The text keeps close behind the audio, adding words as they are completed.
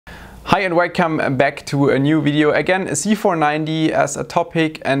Hi and welcome back to a new video. Again, Z490 as a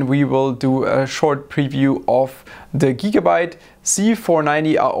topic, and we will do a short preview of the GIGABYTE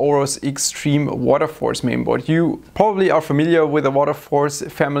Z490 AORUS Xtreme Waterforce mainboard. You probably are familiar with the Waterforce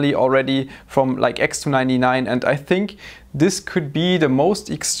family already from like X299, and I think this could be the most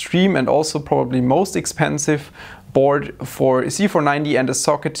extreme and also probably most expensive board for Z490 and a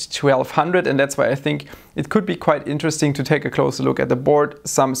socket 1200, and that's why I think it could be quite interesting to take a closer look at the board,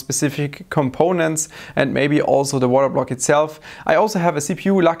 some specific components, and maybe also the water block itself. I also have a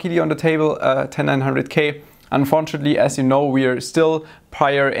CPU luckily on the table, 10900K. Unfortunately, as you know, we are still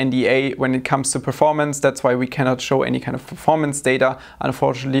prior NDA when it comes to performance. That's why we cannot show any kind of performance data.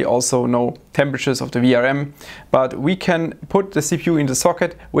 Unfortunately, also no temperatures of the VRM. But we can put the CPU in the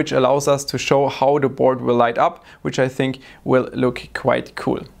socket, which allows us to show how the board will light up, which I think will look quite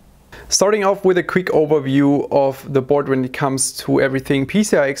cool. Starting off with a quick overview of the board when it comes to everything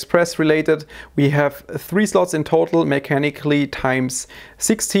PCI Express related. We have 3 slots in total, mechanically times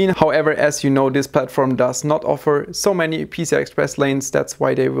 16. However, as you know, this platform does not offer so many PCI Express lanes. That's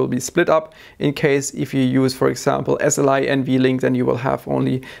why they will be split up. In case if you use, for example, SLI and V-Link, then you will have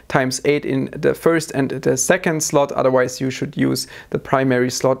only times 8 in the first and the second slot. Otherwise, you should use the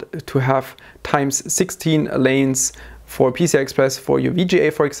primary slot to have times 16 lanes for PCI Express for your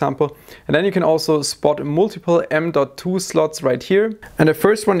VGA, for example. And then you can also spot multiple M.2 slots right here. And the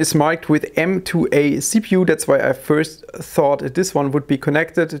first one is marked with M2A CPU. That's why I first thought this one would be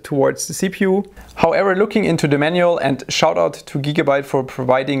connected towards the CPU. However, looking into the manual, and shout out to GIGABYTE for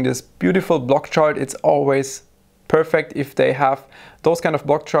providing this beautiful block chart. It's always perfect if they have those kind of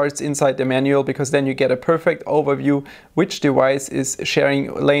block charts inside the manual, because then you get a perfect overview which device is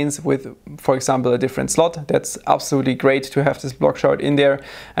sharing lanes with, for example, a different slot. That's absolutely great to have this block chart in there.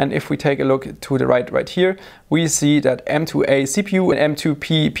 And if we take a look to the right here, we see that M2A CPU and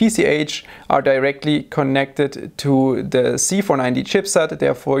M2P PCH are directly connected to the Z490 chipset.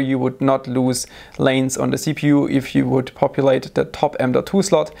 Therefore, you would not lose lanes on the CPU if you would populate the top M.2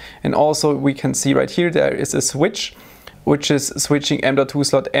 slot. And also we can see right here there is a switch which is switching M.2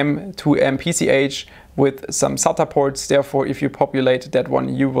 slot M to M PCH with some SATA ports. Therefore, if you populate that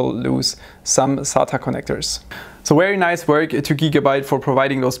one, you will lose some SATA connectors. So very nice work to GIGABYTE for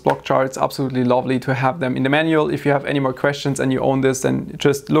providing those block charts. Absolutely lovely to have them in the manual. If you have any more questions and you own this, then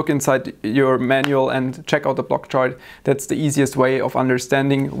just look inside your manual and check out the block chart. That's the easiest way of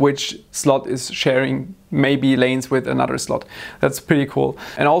understanding which slot is sharing maybe lanes with another slot. That's pretty cool.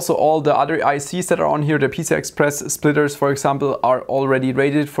 And also all the other ICs that are on here, the PCI Express splitters, for example, are already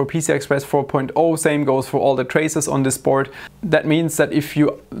rated for PCI Express 4.0. Same goes for all the traces on this board. That means that if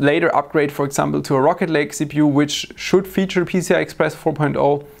you later upgrade, for example, to a Rocket Lake CPU, which should feature PCI Express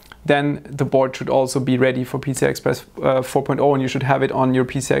 4.0, then the board should also be ready for PCI Express 4.0, and you should have it on your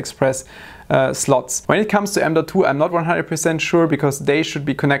PCI Express slots. When it comes to M.2, I'm not 100% sure, because they should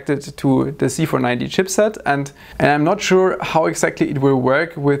be connected to the Z490 chipset, and I'm not sure how exactly it will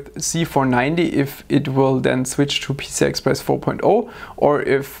work with Z490, if it will then switch to PCI Express 4.0 or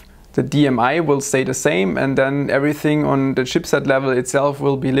if the DMI will stay the same and then everything on the chipset level itself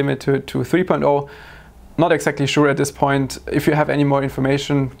will be limited to 3.0. Not exactly sure at this point. If you have any more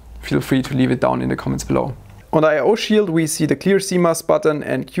information, feel free to leave it down in the comments below. On the I/O shield, we see the clear CMOS button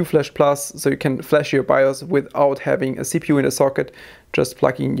and QFlash Plus, so you can flash your BIOS without having a CPU in the socket, just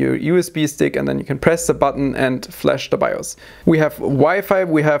plugging your USB stick and then you can press the button and flash the BIOS. We have Wi-Fi,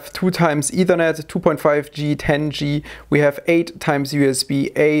 we have 2 times Ethernet, 2.5G, 10G, we have 8 times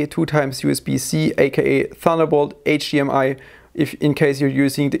USB-A, 2 times USB-C, aka Thunderbolt, HDMI, if in case you're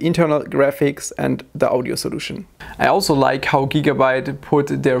using the internal graphics and the audio solution. I also like how GIGABYTE put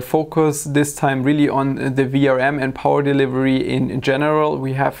their focus this time really on the VRM and power delivery in general.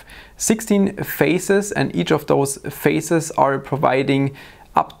 We have 16 phases, and each of those phases are providing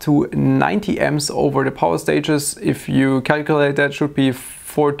up to 90 amps over the power stages. If you calculate that, should be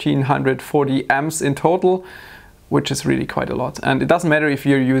 1440 amps in total, which is really quite a lot. And it doesn't matter if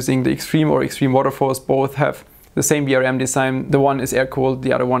you're using the Xtreme or Xtreme Waterforce, both have the same VRM design. The one is air-cooled,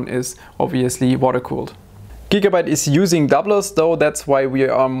 the other one is obviously water-cooled. GIGABYTE is using doublers though, that's why we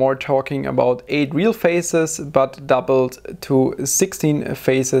are more talking about 8 real phases, but doubled to 16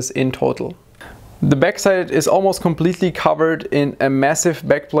 phases in total. The backside is almost completely covered in a massive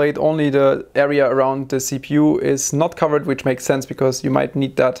backplate. Only the area around the CPU is not covered, which makes sense because you might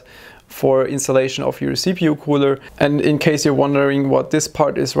need that for installation of your CPU cooler. And in case you're wondering what this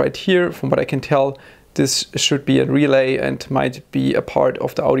part is right here, from what I can tell, this should be a relay and might be a part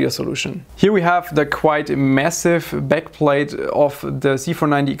of the audio solution. Here we have the quite massive backplate of the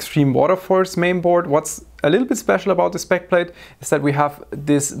Z490 Xtreme Waterforce mainboard. What's a little bit special about this backplate is that we have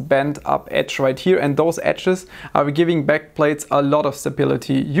this bent up edge right here, and those edges are giving backplates a lot of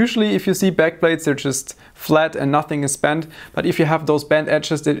stability. Usually if you see backplates, they're just flat and nothing is bent, but if you have those bent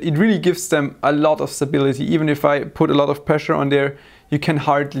edges, it really gives them a lot of stability. Even if I put a lot of pressure on there, you can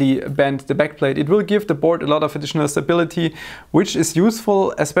hardly bend the backplate. It will give the board a lot of additional stability, which is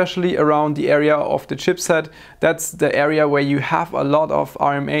useful especially around the area of the chipset. That's the area where you have a lot of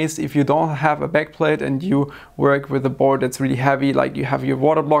RMAs. If you don't have a backplate and you work with a board that's really heavy, like you have your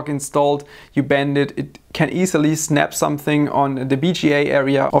water block installed, you bend it, it can easily snap something on the BGA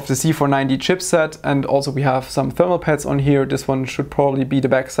area of the Z490 chipset. And also we have some thermal pads on here. This one should probably be the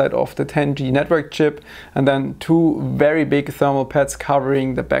backside of the 10G network chip, and then two very big thermal pads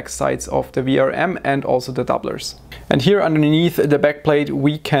covering the back sides of the VRM and also the doublers. And here underneath the backplate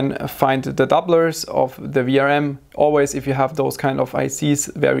we can find the doublers of the VRM. Always, if you have those kind of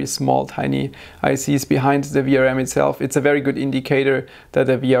ICs, very small tiny ICs behind the VRM itself, it's a very good indicator that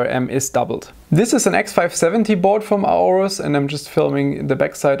the VRM is doubled. This is an X570 board from AORUS, and I'm just filming the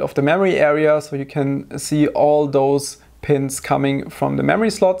backside of the memory area so you can see all those pins coming from the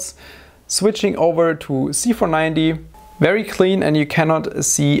memory slots. Switching over to Z490, very clean, and you cannot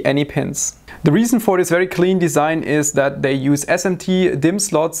see any pins. The reason for this very clean design is that they use SMT DIMM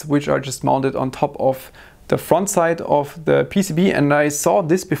slots, which are just mounted on top of the front side of the PCB, and I saw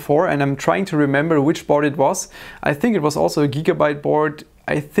this before and I'm trying to remember which board it was. I think it was also a GIGABYTE board.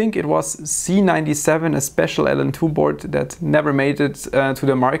 I think it was C97, a special LN2 board that never made it to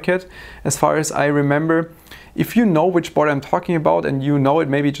the market, as far as I remember. If you know which board I'm talking about and you know it,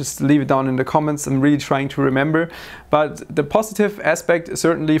 maybe just leave it down in the comments. I'm really trying to remember. But the positive aspect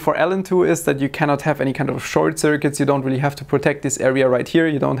certainly for LN2 is that you cannot have any kind of short circuits. You don't really have to protect this area right here.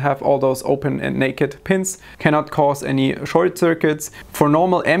 You don't have all those open and naked pins. Cannot cause any short circuits. For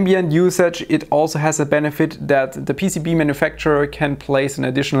normal ambient usage, it also has a benefit that the PCB manufacturer can place an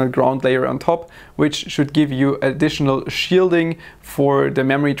additional ground layer on top, which should give you additional shielding for the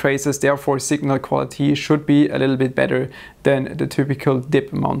memory traces. Therefore, signal quality should be a little bit better than the typical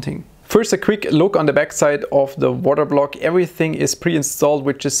dip mounting. First, a quick look on the backside of the water block. Everything is pre-installed,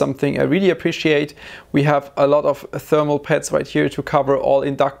 which is something I really appreciate. We have a lot of thermal pads right here to cover all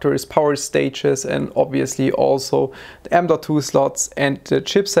inductors, power stages, and obviously also the M.2 slots and the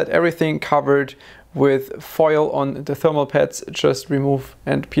chipset. Everything covered with foil on the thermal pads. Just remove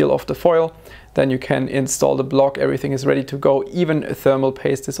and peel off the foil. Then you can install the block. Everything is ready to go. Even thermal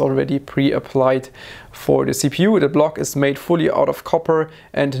paste is already pre-applied for the CPU. The block is made fully out of copper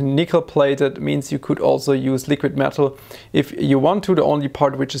and nickel plated, means you could also use liquid metal if you want to. The only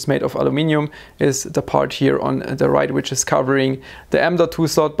part which is made of aluminum is the part here on the right, which is covering the M.2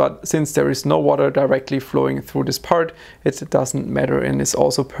 slot, but since there is no water directly flowing through this part, it doesn't matter and is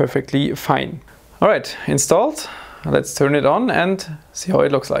also perfectly fine. All right, installed. Let's turn it on and see how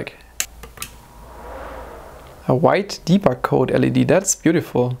it looks like. A white debug code LED, that's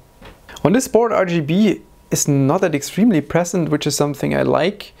beautiful. On this board, RGB is not that extremely present, which is something I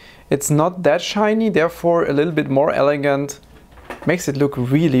like. It's not that shiny, therefore a little bit more elegant. Makes it look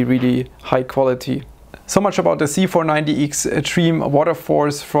really, really high quality. So much about the Z490 Xtreme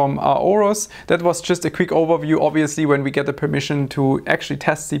Waterforce from AORUS. That was just a quick overview. Obviously, when we get the permission to actually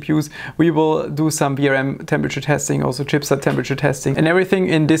test CPUs, we will do some VRM temperature testing, also chipset temperature testing and everything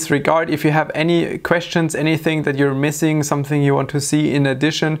in this regard. If you have any questions, anything that you're missing, something you want to see in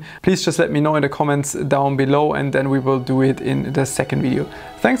addition, please just let me know in the comments down below, and then we will do it in the second video.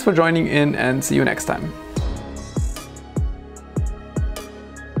 Thanks for joining in and see you next time.